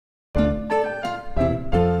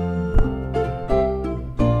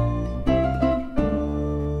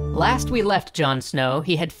Last we left Jon Snow,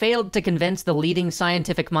 he had failed to convince the leading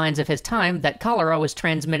scientific minds of his time that cholera was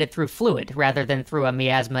transmitted through fluid rather than through a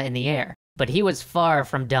miasma in the air. But he was far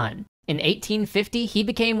from done. In 1850, he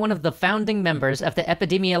became one of the founding members of the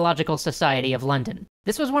Epidemiological Society of London.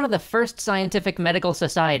 This was one of the first scientific medical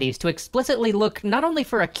societies to explicitly look not only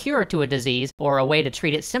for a cure to a disease or a way to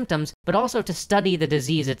treat its symptoms, but also to study the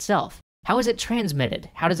disease itself. How is it transmitted?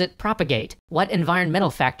 How does it propagate? What environmental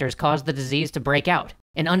factors cause the disease to break out?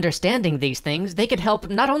 In understanding these things, they could help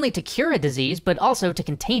not only to cure a disease, but also to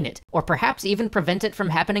contain it, or perhaps even prevent it from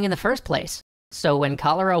happening in the first place. So when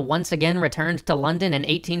cholera once again returned to London in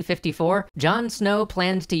 1854, Jon Snow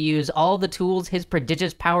planned to use all the tools his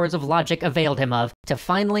prodigious powers of logic availed him of to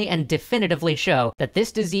finally and definitively show that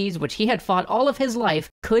this disease, which he had fought all of his life,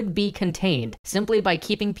 could be contained simply by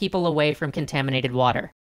keeping people away from contaminated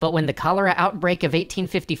water. But when the cholera outbreak of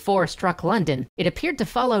 1854 struck London, it appeared to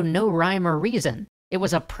follow no rhyme or reason. It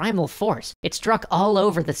was a primal force. It struck all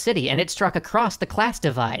over the city, and it struck across the class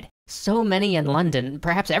divide. So many in London,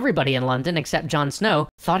 perhaps everybody in London except Jon Snow,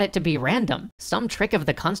 thought it to be random. Some trick of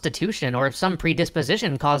the Constitution or some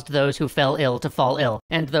predisposition caused those who fell ill to fall ill,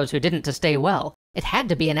 and those who didn't to stay well. It had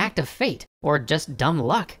to be an act of fate, or just dumb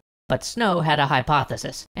luck. But Snow had a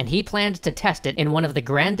hypothesis, and he planned to test it in one of the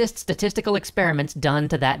grandest statistical experiments done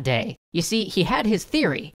to that day. You see, he had his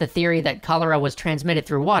theory, the theory that cholera was transmitted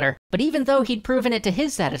through water, but even though he'd proven it to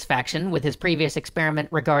his satisfaction with his previous experiment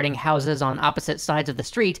regarding houses on opposite sides of the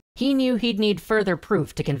street, he knew he'd need further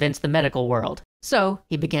proof to convince the medical world. So,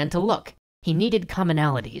 he began to look. He needed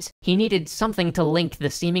commonalities. He needed something to link the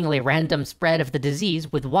seemingly random spread of the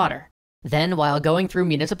disease with water. Then, while going through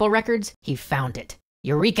municipal records, he found it.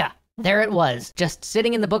 Eureka! There it was, just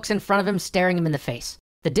sitting in the books in front of him, staring him in the face.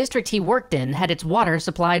 The district he worked in had its water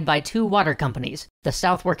supplied by two water companies, the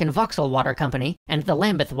Southwark and Vauxhall Water Company and the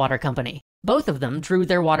Lambeth Water Company. Both of them drew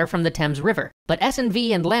their water from the Thames River, but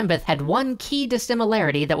S&V and Lambeth had one key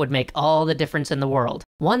dissimilarity that would make all the difference in the world.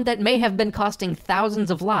 One that may have been costing thousands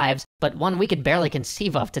of lives, but one we could barely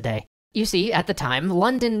conceive of today. You see, at the time,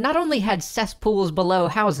 London not only had cesspools below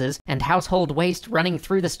houses and household waste running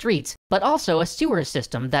through the streets, but also a sewer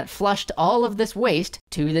system that flushed all of this waste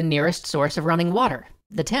to the nearest source of running water,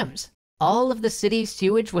 the Thames. All of the city's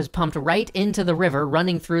sewage was pumped right into the river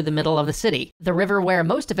running through the middle of the city, the river where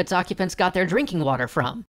most of its occupants got their drinking water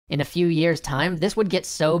from. In a few years' time, this would get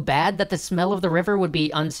so bad that the smell of the river would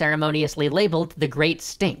be unceremoniously labeled the Great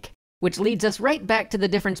Stink. Which leads us right back to the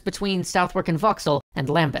difference between Southwark and Vauxhall and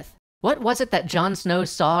Lambeth. What was it that Jon Snow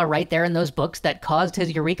saw right there in those books that caused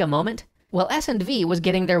his eureka moment? Well, S&V was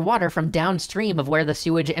getting their water from downstream of where the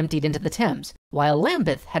sewage emptied into the Thames, while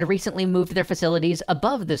Lambeth had recently moved their facilities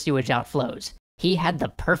above the sewage outflows. He had the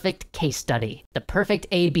perfect case study, the perfect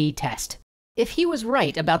A/B test. If he was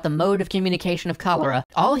right about the mode of communication of cholera,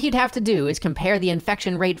 all he'd have to do is compare the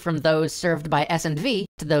infection rate from those served by S&V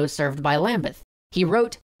to those served by Lambeth. He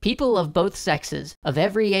wrote, "People of both sexes, of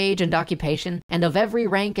every age and occupation, and of every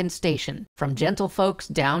rank and station, from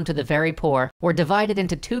gentlefolks down to the very poor, were divided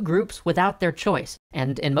into two groups without their choice,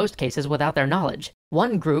 and in most cases without their knowledge.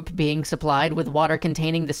 One group being supplied with water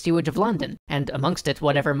containing the sewage of London, and amongst it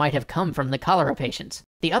whatever might have come from the cholera patients.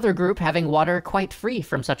 The other group having water quite free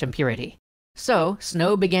from such impurity." So,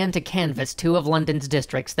 Snow began to canvass two of London's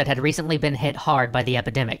districts that had recently been hit hard by the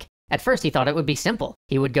epidemic. At first he thought it would be simple.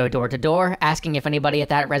 He would go door to door, asking if anybody at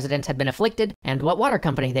that residence had been afflicted, and what water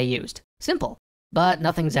company they used. Simple. But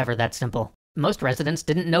nothing's ever that simple. Most residents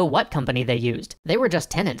didn't know what company they used. They were just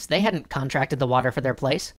tenants. They hadn't contracted the water for their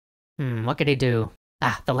place. What could he do?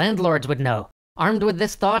 The landlords would know. Armed with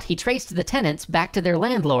this thought, he traced the tenants back to their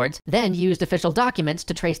landlords, then used official documents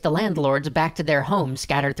to trace the landlords back to their homes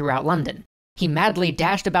scattered throughout London. He madly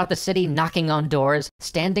dashed about the city, knocking on doors,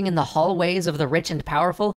 standing in the hallways of the rich and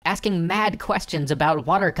powerful, asking mad questions about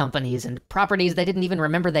water companies and properties they didn't even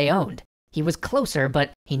remember they owned. He was closer,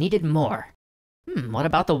 but he needed more. What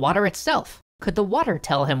about the water itself? Could the water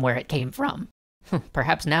tell him where it came from?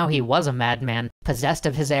 Perhaps now he was a madman, possessed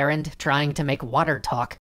of his errand, trying to make water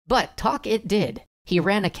talk. But talk it did. He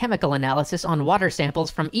ran a chemical analysis on water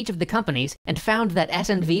samples from each of the companies and found that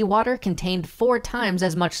S&V water contained 4 times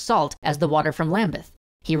as much salt as the water from Lambeth.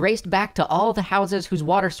 He raced back to all the houses whose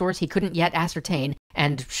water source he couldn't yet ascertain,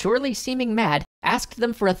 and, surely seeming mad, asked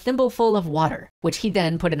them for a thimbleful of water, which he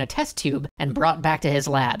then put in a test tube and brought back to his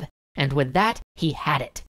lab. And with that, he had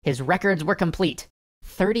it. His records were complete.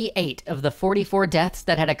 38 of the 44 deaths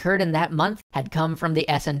that had occurred in that month had come from the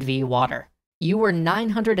S&V water. You were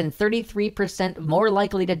 933% more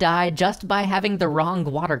likely to die just by having the wrong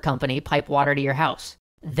water company pipe water to your house.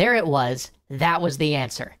 There it was. That was the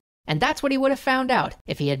answer. And that's what he would have found out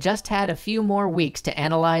if he had just had a few more weeks to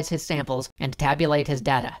analyze his samples and tabulate his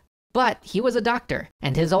data. But he was a doctor,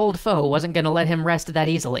 and his old foe wasn't going to let him rest that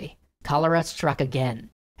easily. Cholera struck again.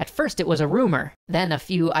 At first it was a rumor, then a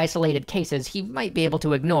few isolated cases he might be able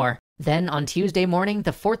to ignore. Then on Tuesday morning,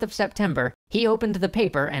 the 4th of September, he opened the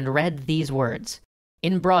paper and read these words.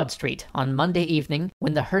 In Broad Street, on Monday evening,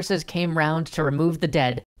 when the hearses came round to remove the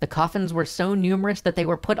dead, the coffins were so numerous that they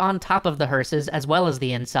were put on top of the hearses as well as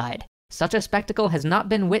the inside. Such a spectacle has not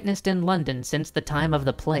been witnessed in London since the time of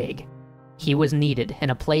the plague. He was needed in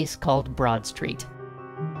a place called Broad Street.